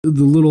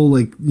the little,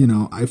 like, you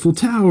know, Eiffel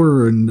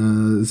Tower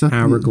and is that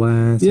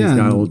hourglass. Yeah, he's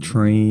got a little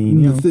train.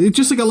 You know? It's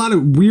just like a lot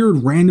of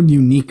weird, random,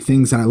 unique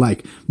things that I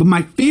like. But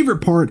my favorite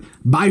part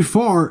by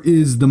far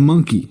is the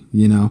monkey.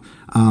 You know,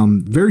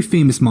 very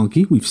famous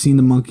monkey. We've seen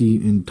the monkey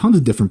in tons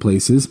of different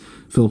places.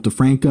 Philip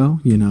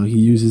DeFranco, you know, he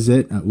uses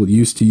it.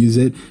 Used to use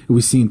it.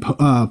 We've seen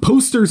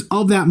posters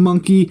of that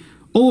monkey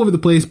all over the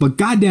place. But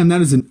goddamn, that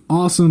is an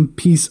awesome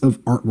piece of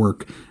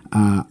artwork.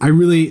 I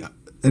really.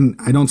 And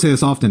I don't say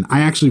this often, I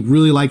actually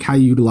really like how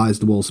you utilize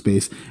the wall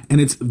space. And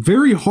it's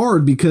very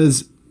hard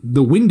because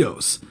the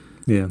windows,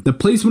 the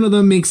placement of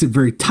them makes it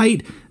very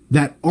tight.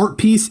 That art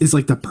piece is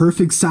like the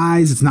perfect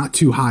size. It's not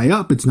too high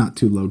up. It's not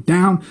too low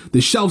down. The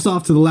shelves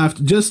off to the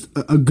left, just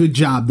a good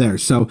job there.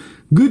 So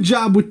good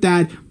job with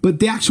that.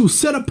 But the actual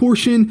setup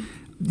portion,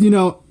 you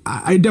know,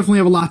 I definitely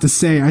have a lot to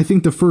say. I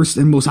think the first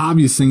and most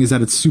obvious thing is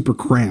that it's super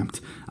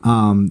cramped.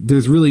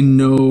 There's really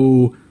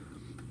no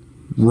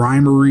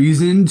rhyme or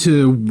reason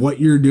to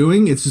what you're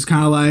doing. It's just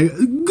kind of like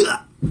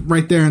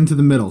right there into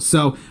the middle.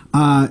 So,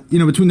 you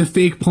know, between the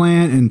fake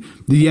plant and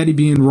the Yeti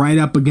being right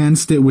up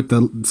against it with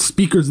the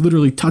speakers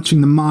literally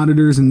touching the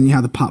monitors, and you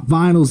have the pop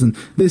vinyls and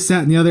this,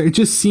 that, and the other, it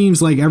just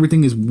seems like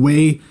everything is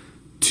way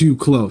too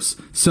close.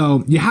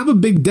 So you have a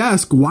big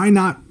desk, why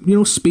not, you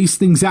know, space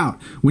things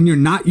out? When you're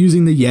not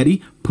using the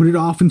Yeti, put it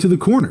off into the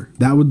corner.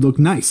 That would look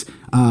nice.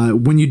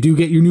 When you do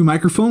get your new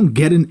microphone,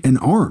 get an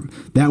arm.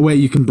 That way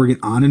you can bring it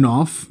on and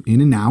off, in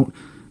and out,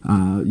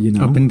 you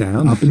know, up and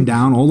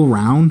down, all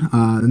around.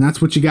 And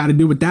that's what you got to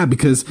do with that,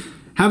 because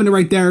having it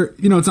right there,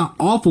 you know, it's not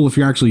awful if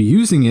you're actually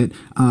using it.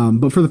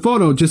 But for the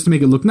photo, just to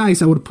make it look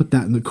nice, I would have put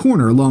that in the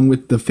corner along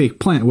with the fake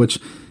plant, which,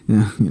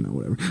 yeah, you know,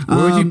 whatever.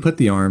 Where would you put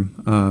the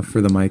arm for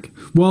the mic?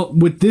 Well,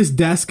 with this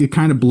desk, it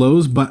kind of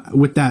blows, but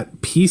with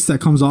that piece that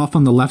comes off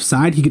on the left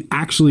side, he could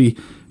actually,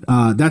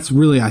 that's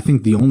really, I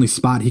think, the only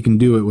spot he can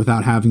do it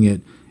without having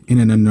it in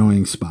an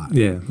annoying spot.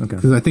 Yeah, okay.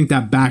 Because I think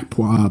that back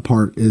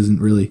part isn't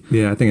really.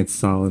 Yeah, I think it's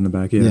solid in the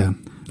back, yeah.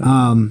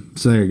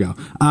 So there you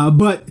go.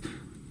 But,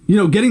 you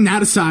know, getting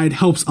that aside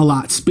helps a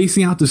lot.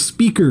 Spacing out the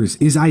speakers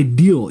is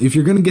ideal. If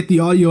you're going to get the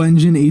Audio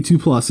Engine A2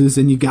 Pluses,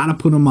 then you got to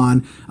put them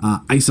on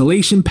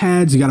isolation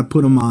pads. You got to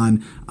put them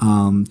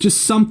on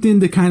just something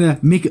to kind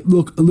of make it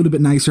look a little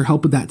bit nicer,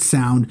 help with that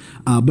sound,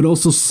 but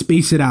also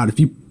space it out. If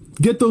you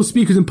get those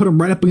speakers and put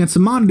them right up against the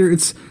monitor,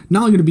 it's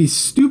not only going to be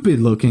stupid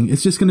looking,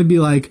 it's just going to be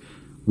like,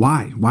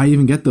 why? Why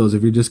even get those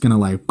if you're just going to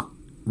like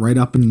right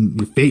up in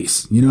your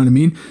face, you know what I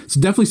mean?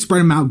 So definitely spread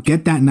them out,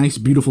 get that nice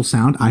beautiful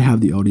sound. I have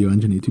the Audio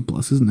Engine A2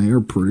 Pluses and they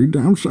are pretty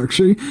damn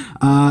sexy.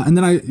 And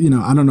then I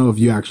don't know if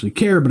you actually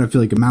care, but I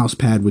feel like a mouse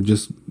pad would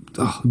just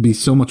be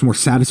so much more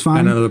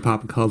satisfying. Another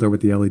pop of color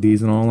with the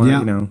LEDs and all that,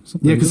 you know.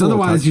 Yeah, because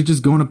otherwise you're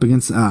just going up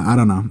against, I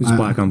don't know. It's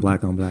black on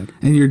black on black.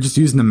 And you're just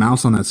using the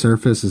mouse on that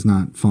surface is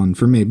not fun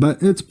for me,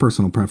 but it's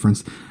personal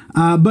preference.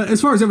 But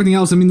as far as everything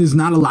else, I mean, there's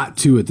not a lot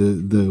to it.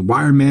 The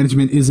wire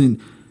management isn't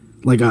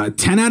like a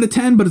 10 out of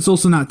 10, but it's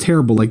also not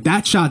terrible. Like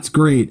that shot's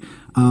great.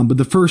 But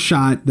the first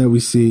shot that we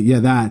see,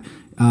 that,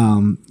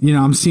 you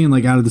know, I'm seeing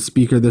like out of the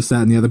speaker, this,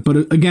 that, and the other.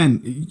 But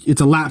again,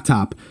 it's a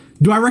laptop.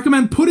 Do I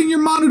recommend putting your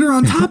monitor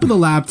on top of the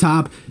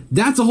laptop?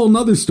 That's a whole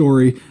nother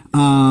story.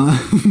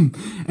 And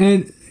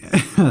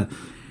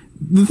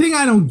the thing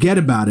I don't get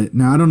about it,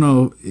 now I don't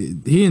know, he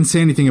didn't say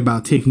anything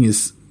about taking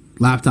his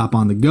laptop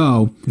on the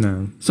go.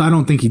 No. So I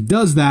don't think he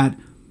does that.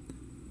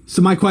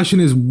 So my question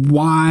is,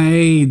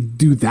 why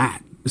do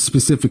that?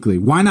 Specifically,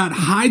 why not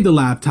hide the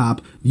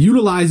laptop,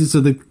 utilize it so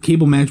the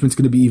cable management's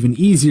going to be even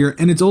easier,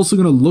 and it's also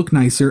going to look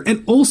nicer,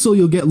 and also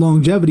you'll get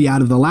longevity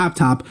out of the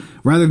laptop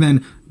rather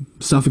than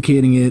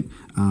suffocating it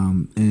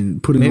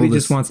and putting maybe all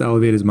this. Just wants to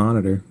elevate his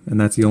monitor, and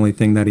that's the only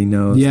thing that he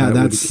knows. Yeah, that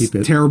that's keep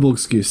it. Terrible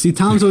excuse. See,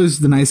 Tom's always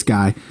the nice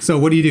guy. So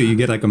what do? You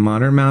get like a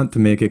monitor mount to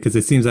make it, because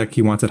it seems like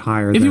he wants it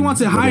higher. If he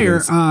wants it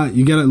higher,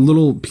 you get a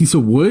little piece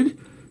of wood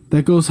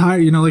that goes higher,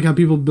 you know, like how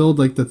people build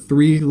like the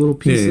 3 little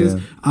pieces.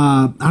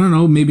 I don't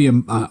know, maybe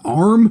an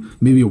arm,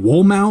 maybe a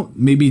wall mount,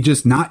 maybe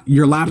just not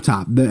your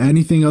laptop.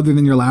 Anything other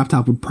than your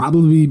laptop would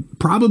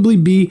probably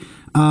be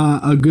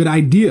a good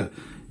idea.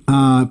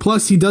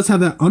 Plus, he does have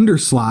that under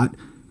slot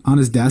on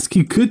his desk.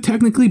 He could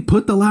technically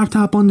put the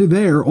laptop under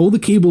there. All the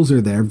cables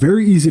are there,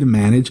 very easy to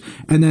manage.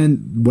 And then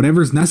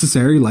whatever's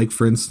necessary, like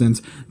for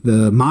instance,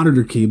 the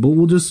monitor cable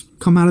will just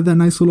come out of that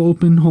nice little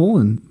open hole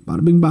and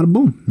bada bing, bada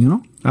boom, you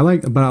know? I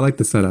like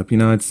the setup. You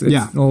know, it's a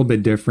little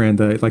bit different.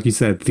 Like you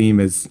said, theme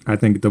is, I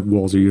think the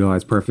walls are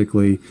utilized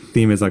perfectly.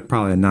 Theme is like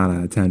probably a 9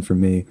 out of 10 for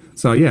me.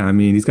 So yeah, I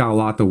mean, he's got a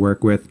lot to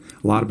work with,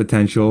 a lot of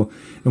potential,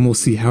 and we'll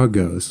see how it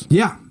goes.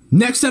 Yeah.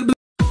 Next up.